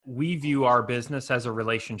we view our business as a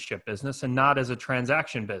relationship business and not as a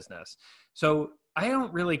transaction business. So I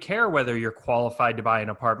don't really care whether you're qualified to buy an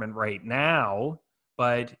apartment right now,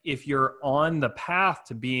 but if you're on the path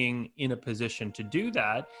to being in a position to do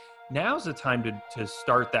that, now's the time to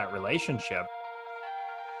start that relationship.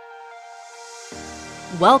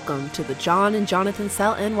 Welcome to the John and Jonathan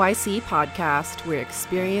Sell NYC podcast, where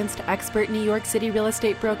experienced expert New York City real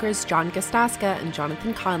estate brokers John Gostaska and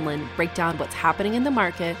Jonathan Conlon break down what's happening in the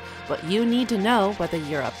market, what you need to know whether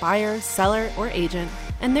you're a buyer, seller, or agent,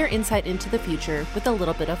 and their insight into the future with a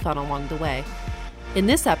little bit of fun along the way. In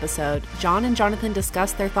this episode, John and Jonathan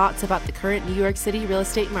discuss their thoughts about the current New York City real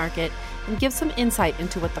estate market and give some insight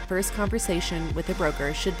into what the first conversation with a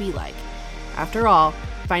broker should be like. After all,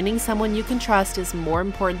 finding someone you can trust is more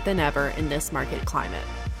important than ever in this market climate.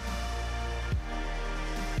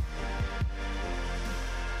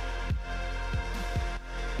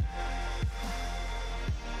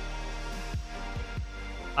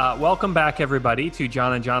 Welcome back, everybody, to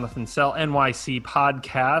John and Jonathan Sell NYC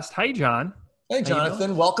podcast. Hi, John. Hey,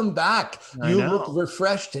 Jonathan. Welcome back. You look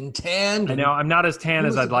refreshed and tanned. I know. I'm not as tan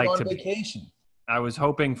as I'd like to be. Vacation. I was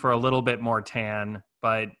hoping for a little bit more tan,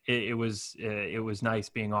 but it was nice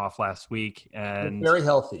being off last week, and you're very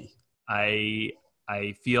healthy. I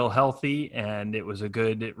feel healthy, and it was a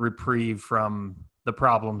good reprieve from the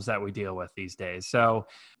problems that we deal with these days. So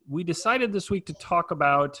we decided this week to talk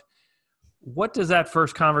about what does that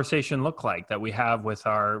first conversation look like that we have with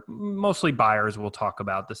our mostly buyers. We'll talk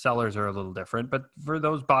about the sellers are a little different, but for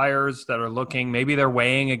those buyers that are looking, maybe they're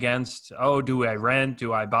weighing against, do I rent?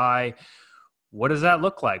 Do I buy? What does that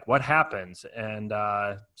look like? What happens? And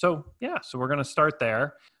so we're going to start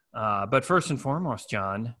there. But first and foremost,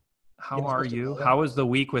 John, how are you? How was the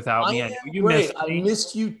week without me? You missed me. I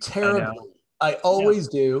missed you terribly. I always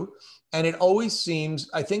do. And it always seems,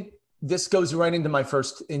 I think this goes right into my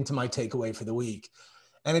takeaway for the week.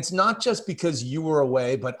 And it's not just because you were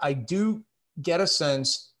away, but I do get a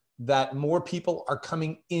sense that more people are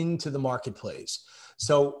coming into the marketplace.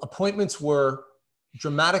 So appointments were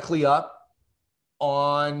dramatically up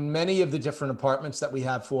on many of the different apartments that we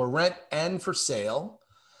have for rent and for sale.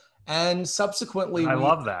 And subsequently, I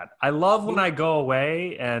love that. I love when I go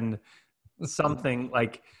away and something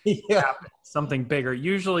like something bigger.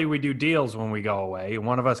 Usually we do deals when we go away.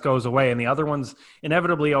 One of us goes away and the other one's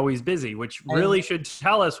inevitably always busy, which really should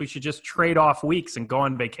tell us we should just trade off weeks and go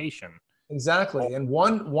on vacation. Exactly. And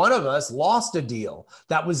one of us lost a deal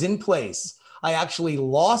that was in place. I actually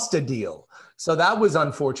lost a deal. So that was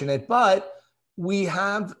unfortunate, but we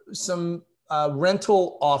have some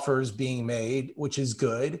rental offers being made, which is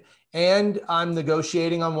good. And I'm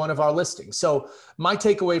negotiating on one of our listings. So my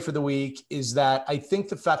takeaway for the week is that I think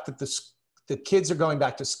the fact that the kids are going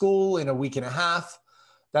back to school in a week and a half,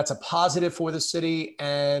 that's a positive for the city.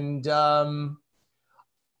 And I'm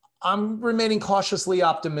remaining cautiously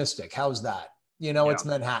optimistic. How's that? It's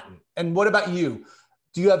Manhattan. And what about you?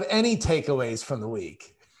 Do you have any takeaways from the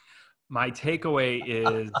week? My takeaway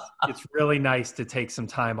is it's really nice to take some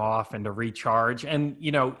time off and to recharge. And,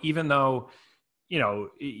 even though,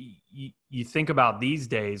 you think about these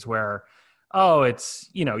days where, it's,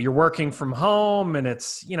 you're working from home and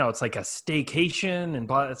it's, it's like a staycation and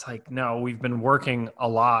blah. It's like, no, we've been working a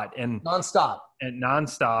lot and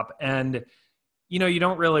nonstop. And, you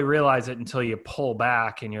don't really realize it until you pull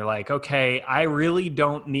back and you're like, okay, I really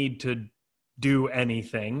don't need to do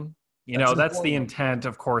anything. That's the intent.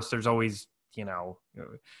 Of course, there's always,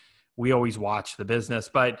 we always watch the business,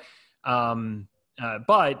 but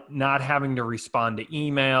not having to respond to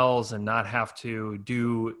emails and not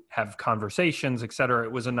have conversations, et cetera.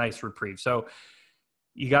 It was a nice reprieve. So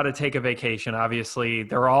you got to take a vacation. Obviously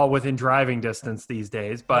they're all within driving distance these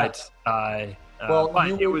days, but, it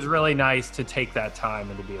was really nice to take that time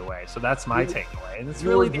and to be away. So that's my takeaway. And it's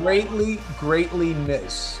really greatly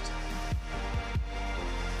missed.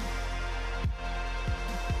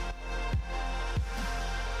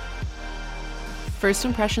 First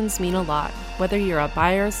impressions mean a lot. Whether you're a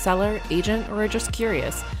buyer, seller, agent, or just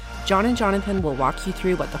curious, John and Jonathan will walk you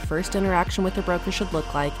through what the first interaction with a broker should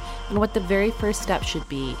look like and what the very first step should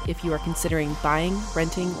be if you are considering buying,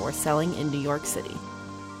 renting, or selling in New York City.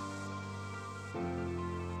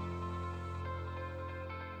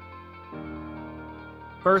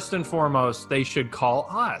 First and foremost, they should call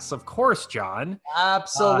us, of course, John.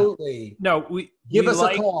 Absolutely. Give us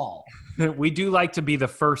a call. We do like to be the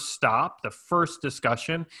first stop, the first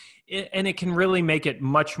discussion, and it can really make it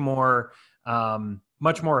much more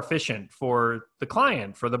efficient for the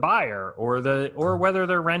client, for the buyer, or whether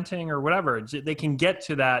they're renting or whatever. They can get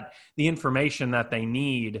to the information that they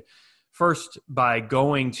need first by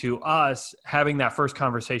going to us, having that first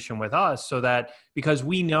conversation with us, so that because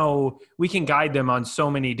we know we can guide them on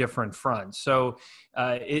so many different fronts. So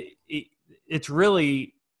it's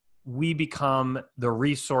really, we become the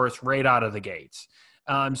resource right out of the gates.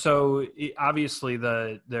 Obviously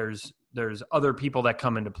there's other people that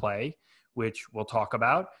come into play, which we'll talk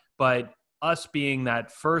about, but us being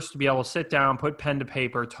that first to be able to sit down, put pen to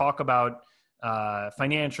paper, talk about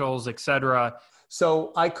financials, et cetera.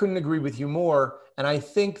 So I couldn't agree with you more. And I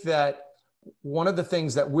think that one of the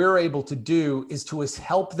things that we're able to do is to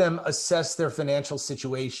help them assess their financial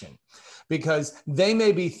situation, because they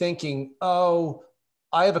may be thinking, oh,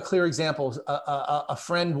 I have a clear example, a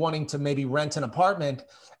friend wanting to maybe rent an apartment.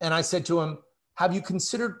 And I said to him, have you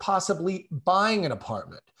considered possibly buying an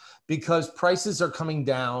apartment? Because prices are coming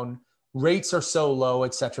down, rates are so low,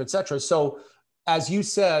 et cetera, et cetera. So as you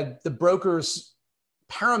said, the broker's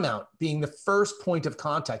paramount being the first point of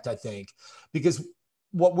contact, I think, because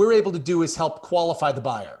what we're able to do is help qualify the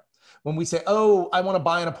buyer. When we say, oh, I want to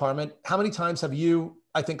buy an apartment, how many times have you,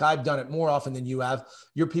 I think I've done it more often than you have.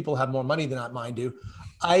 Your people have more money than mine do.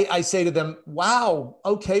 I say to them, wow,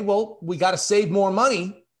 okay, well, we got to save more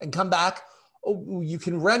money and come back. Oh, you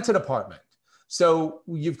can rent an apartment. So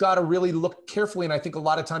you've got to really look carefully. And I think a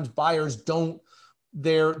lot of times buyers don't,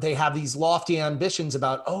 they have these lofty ambitions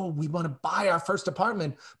about, oh, we want to buy our first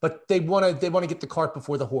apartment, but they want to get the cart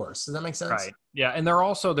before the horse. Does that make sense? Right. Yeah. And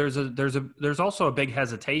there's also a big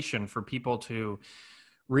hesitation for people to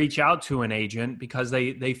reach out to an agent because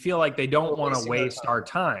they feel like they don't want to waste our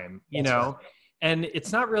time, you know? Right. And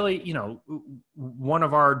it's not really, one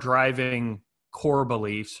of our driving core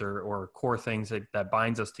beliefs or core things that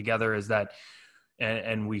binds us together is that,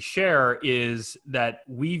 and we share, is that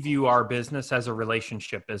we view our business as a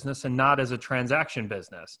relationship business and not as a transaction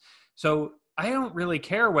business. So I don't really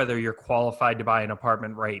care whether you're qualified to buy an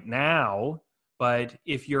apartment right now, but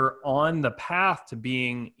if you're on the path to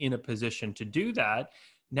being in a position to do that,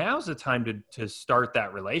 now's the time to start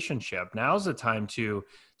that relationship. Now's the time to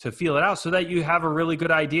feel it out so that you have a really good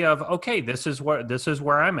idea of, okay, this is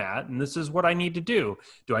where I'm at and this is what I need to do.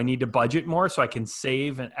 Do I need to budget more so I can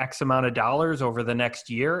save an X amount of dollars over the next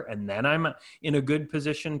year and then I'm in a good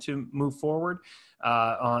position to move forward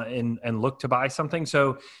and look to buy something?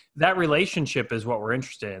 So that relationship is what we're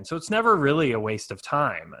interested in. So it's never really a waste of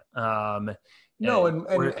time for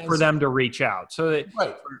them to reach out. So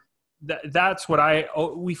right. That's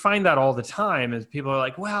what we find that all the time is people are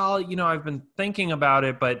like, well, I've been thinking about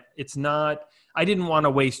it, but I didn't want to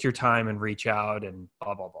waste your time and reach out and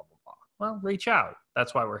blah, blah, blah, blah, blah. Well, reach out.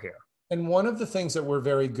 That's why we're here. And one of the things that we're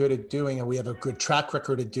very good at doing, and we have a good track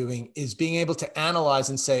record at doing, is being able to analyze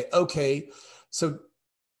and say, okay, so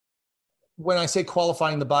when I say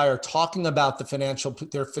qualifying the buyer, talking about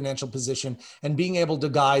their financial position and being able to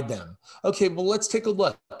guide them. Okay, well, let's take a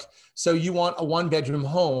look. So you want a 1-bedroom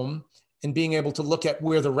home and being able to look at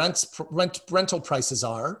where the rental prices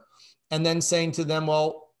are, and then saying to them,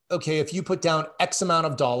 well, okay, if you put down X amount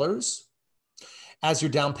of dollars as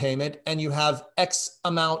your down payment and you have X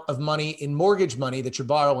amount of money in mortgage money that you're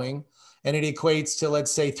borrowing, and it equates to,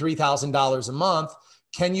 let's say, $3,000 a month,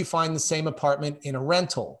 can you find the same apartment in a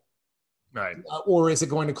rental? Right. Or is it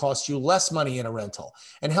going to cost you less money in a rental?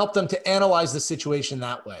 And help them to analyze the situation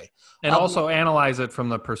that way. And also analyze it from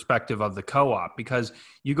the perspective of the co-op, because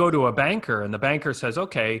you go to a banker and the banker says,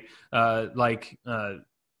 okay,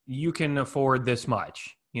 you can afford this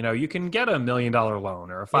much. You can get $1 million loan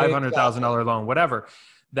or a $500,000 loan, whatever.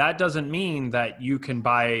 That doesn't mean that you can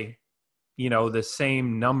buy, the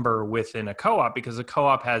same number within a co-op, because a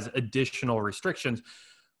co-op has additional restrictions,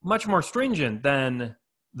 much more stringent than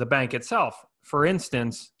the bank itself. For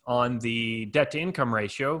instance, on the debt to income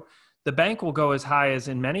ratio, the bank will go as high as,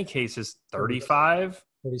 in many cases,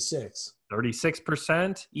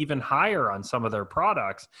 36%, even higher on some of their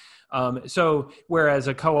products. So whereas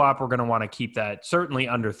a co-op, we're going to want to keep that certainly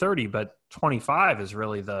under 30, but 25 is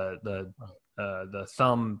really the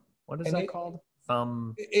thumb. What is that called?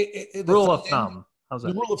 Rule of thumb. How's that?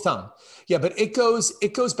 The rule of thumb. Yeah, but it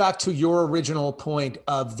goes back to your original point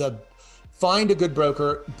of find a good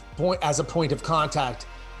broker as a point of contact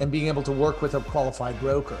and being able to work with a qualified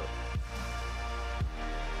broker.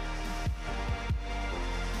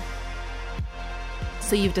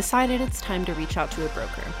 So you've decided it's time to reach out to a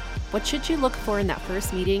broker. What should you look for in that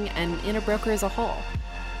first meeting and in a broker as a whole?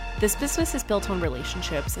 This business is built on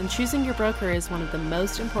relationships, and choosing your broker is one of the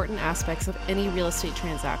most important aspects of any real estate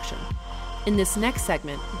transaction. In this next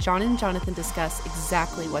segment, John and Jonathan discuss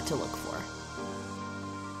exactly what to look for.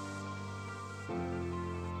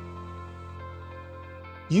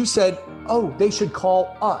 You said, oh, they should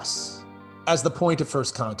call us as the point of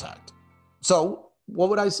first contact. So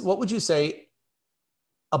what would you say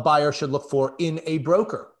a buyer should look for in a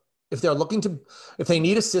broker? If they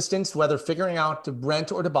need assistance, whether figuring out to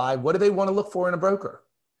rent or to buy, what do they want to look for in a broker?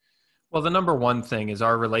 Well, the number one thing is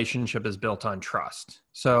our relationship is built on trust.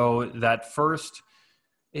 So that first,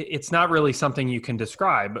 it's not really something you can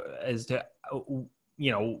describe as to,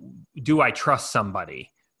 do I trust somebody,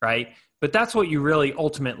 right? But that's what you really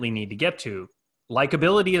ultimately need to get to.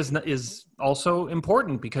 Likability is also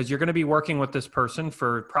important because you're going to be working with this person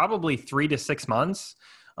for probably 3 to 6 months,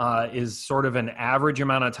 is sort of an average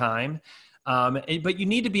amount of time. But you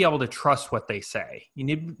need to be able to trust what they say. You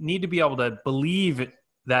need to be able to believe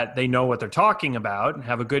that they know what they're talking about and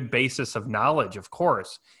have a good basis of knowledge. Of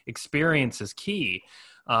course, experience is key.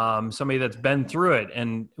 Somebody that's been through it.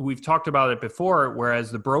 And we've talked about it before,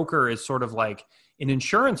 whereas the broker is sort of like an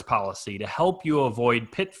insurance policy to help you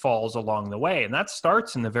avoid pitfalls along the way. And that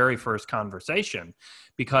starts in the very first conversation,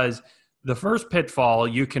 because the first pitfall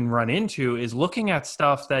you can run into is looking at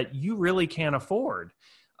stuff that you really can't afford,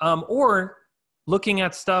 or looking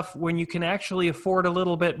at stuff when you can actually afford a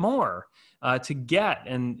little bit more, to get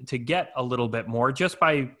a little bit more just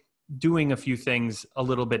by doing a few things a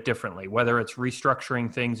little bit differently, whether it's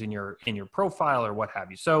restructuring things in your profile or what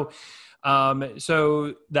have you. So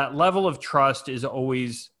that level of trust is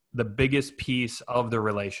always the biggest piece of the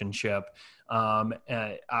relationship.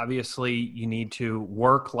 Obviously you need to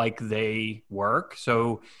work like they work.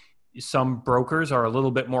 So some brokers are a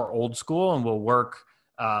little bit more old school and will work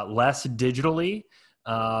less digitally.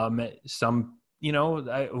 Some,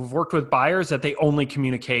 I've worked with buyers that they only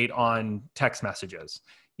communicate on text messages.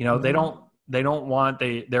 They don't want,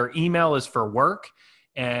 their email is for work.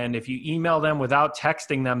 And if you email them without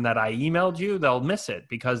texting them that I emailed you, they'll miss it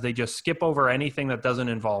because they just skip over anything that doesn't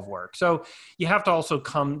involve work. So you have to also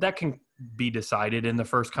that can be decided in the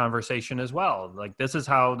first conversation as well. Like, this is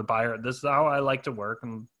how I like to work.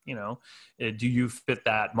 And, do you fit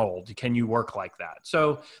that mold? Can you work like that?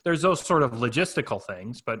 So there's those sort of logistical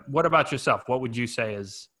things, but what about yourself? What would you say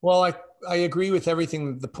is? Well, I agree with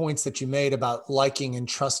everything, the points that you made about liking and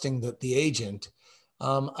trusting the agent.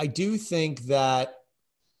 I do think that,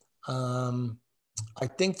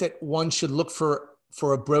 one should look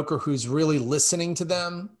for a broker who's really listening to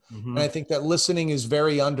them. Mm-hmm. And I think that listening is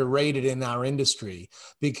very underrated in our industry,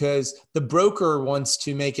 because the broker wants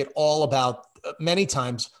to make it all about, many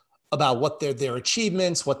times, about what their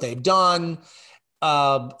achievements, what they've done,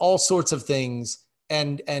 all sorts of things.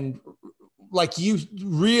 And like you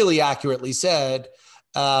really accurately said,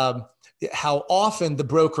 how often the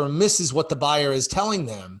broker misses what the buyer is telling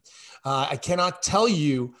them. I cannot tell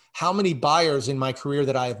you how many buyers in my career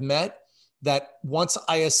that I have met that once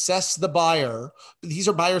I assess the buyer, these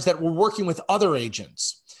are buyers that were working with other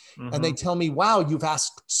agents. Mm-hmm. And they tell me, wow, you've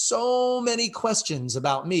asked so many questions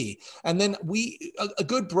about me. And then a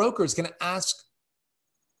good broker is going to ask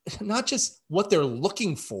not just what they're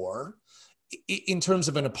looking for in terms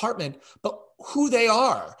of an apartment, but who they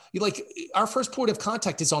are. Like, our first point of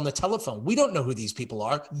contact is on the telephone. We don't know who these people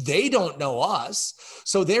are. They don't know us.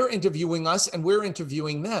 So they're interviewing us and we're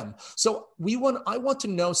interviewing them. So I want to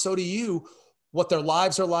know, so do you, what their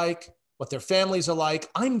lives are like, what their families are like.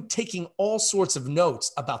 I'm taking all sorts of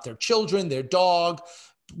notes about their children, their dog,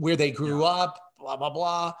 where they grew up, blah, blah,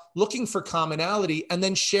 blah, looking for commonality, and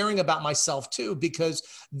then sharing about myself too, because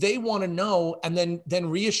they want to know, and then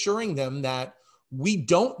reassuring them that we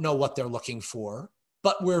don't know what they're looking for,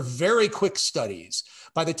 but we're very quick studies.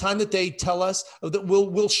 By the time that they tell us, that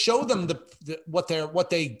we'll show them what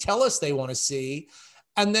they tell us they want to see.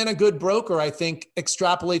 And then a good broker, I think,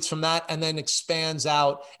 extrapolates from that and then expands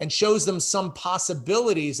out and shows them some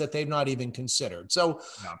possibilities that they've not even considered. So,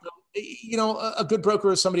 a good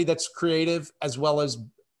broker is somebody that's creative as well as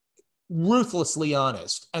ruthlessly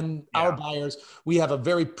honest. And our buyers, we have a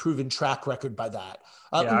very proven track record by that.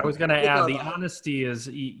 I was going to add, the honesty is,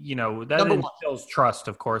 that instills trust,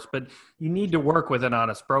 of course, but you need to work with an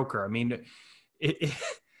honest broker. I mean, the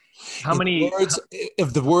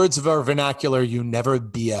words of our vernacular, you never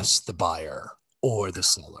BS the buyer or the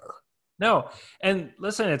seller. No. And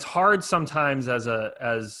listen, it's hard sometimes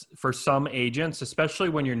as for some agents, especially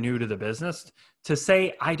when you're new to the business, to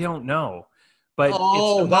say, I don't know. But it's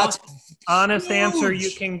the most honest answer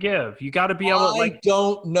you can give. You got to be able to, I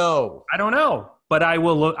don't know, but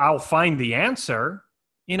I'll find the answer,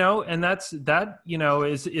 and that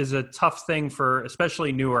is a tough thing for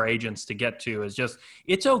especially newer agents to get to, is just,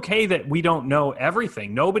 it's okay that we don't know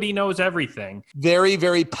everything. Nobody knows everything. Very,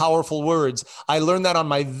 very powerful words. I learned that on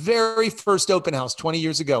my very first open house 20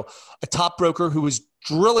 years ago. A top broker who was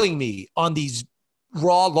drilling me on these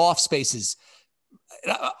raw loft spaces.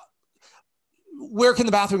 where can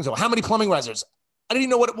the bathrooms go? How many plumbing risers? I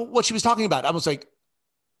didn't even know what she was talking about. I was like,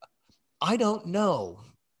 I don't know,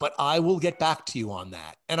 but I will get back to you on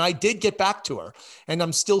that. And I did get back to her, and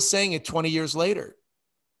I'm still saying it 20 years later.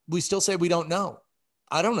 We still say we don't know.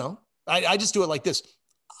 I don't know. I just do it like this.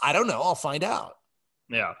 I don't know. I'll find out.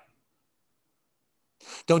 Yeah.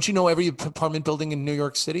 Don't you know every apartment building in New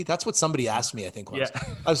York City? That's what somebody asked me, I think once. Yeah.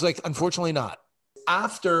 I was like, unfortunately not.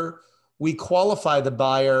 After we qualify the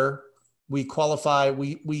buyer, we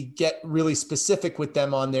get really specific with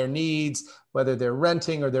them on their needs, whether they're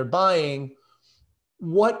renting or they're buying.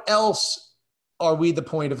 What else are we the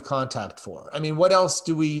point of contact for? I mean, what else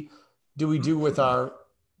do we do with our...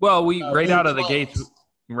 Well, right out of the gates,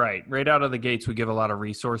 we give a lot of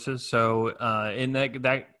resources. So in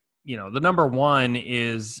that, you know, the number one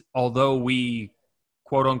is, although we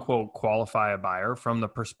quote unquote qualify a buyer from the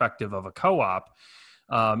perspective of a co-op,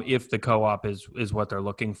 if the co-op is what they're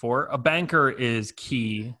looking for, a banker is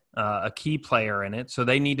key, a key player in it. So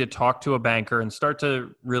they need to talk to a banker and start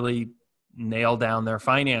to really nail down their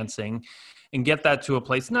financing and get that to a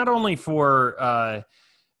place, not only for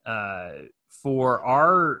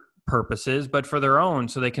our purposes, but for their own,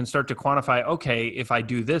 so they can start to quantify, okay, if I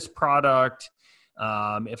do this product,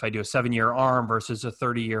 if I do a 7-year ARM versus a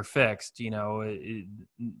 30-year fixed, you know,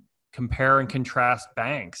 compare and contrast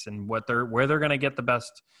banks and where they're going to get the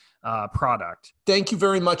best product. Thank you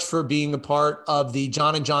very much for being a part of the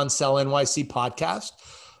John and John Sell NYC podcast.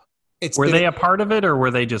 Were they a part of it, or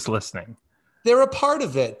were they just listening? They're a part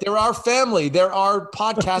of it. They're our family. They're our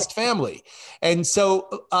podcast family. And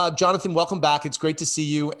so, Jonathan, welcome back. It's great to see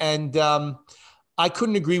you. And I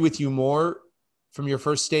couldn't agree with you more from your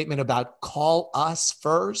first statement about call us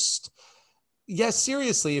first. Yes,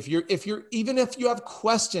 seriously, if you have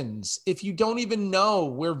questions, if you don't even know,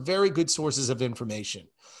 we're very good sources of information.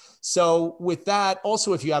 So with that,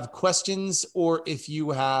 also, if you have questions or if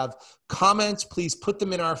you have comments, please put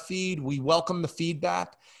them in our feed. We welcome the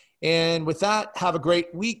feedback. And with that, have a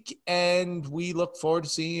great week, and we look forward to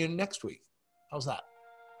seeing you next week. How's that?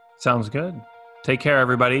 Sounds good. Take care,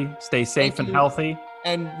 everybody. Stay safe and healthy.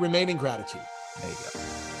 And remain in gratitude. There you go.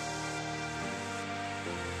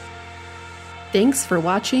 Thanks for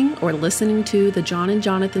watching or listening to the John and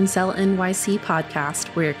Jonathan Sell NYC podcast,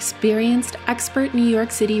 where experienced expert New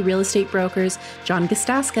York City real estate brokers John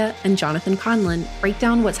Gistaska and Jonathan Conlon break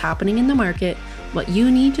down what's happening in the market, what you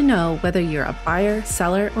need to know whether you're a buyer,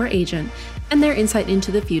 seller, or agent, and their insight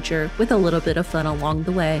into the future with a little bit of fun along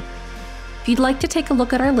the way. If you'd like to take a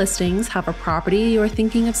look at our listings, have a property you're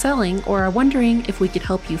thinking of selling, or are wondering if we could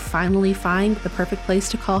help you finally find the perfect place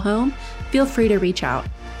to call home, feel free to reach out.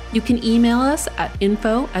 You can email us at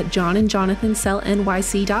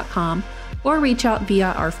info@johnandjonathansellnyc.com or reach out via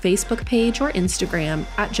our Facebook page or Instagram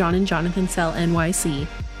at John and Jonathan Sell NYC.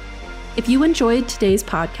 If you enjoyed today's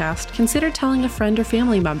podcast, consider telling a friend or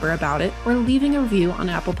family member about it or leaving a review on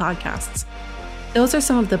Apple Podcasts. Those are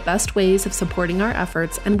some of the best ways of supporting our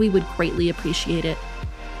efforts, and we would greatly appreciate it.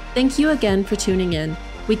 Thank you again for tuning in.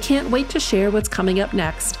 We can't wait to share what's coming up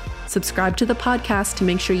next. Subscribe to the podcast to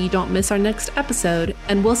make sure you don't miss our next episode,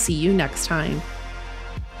 and we'll see you next time.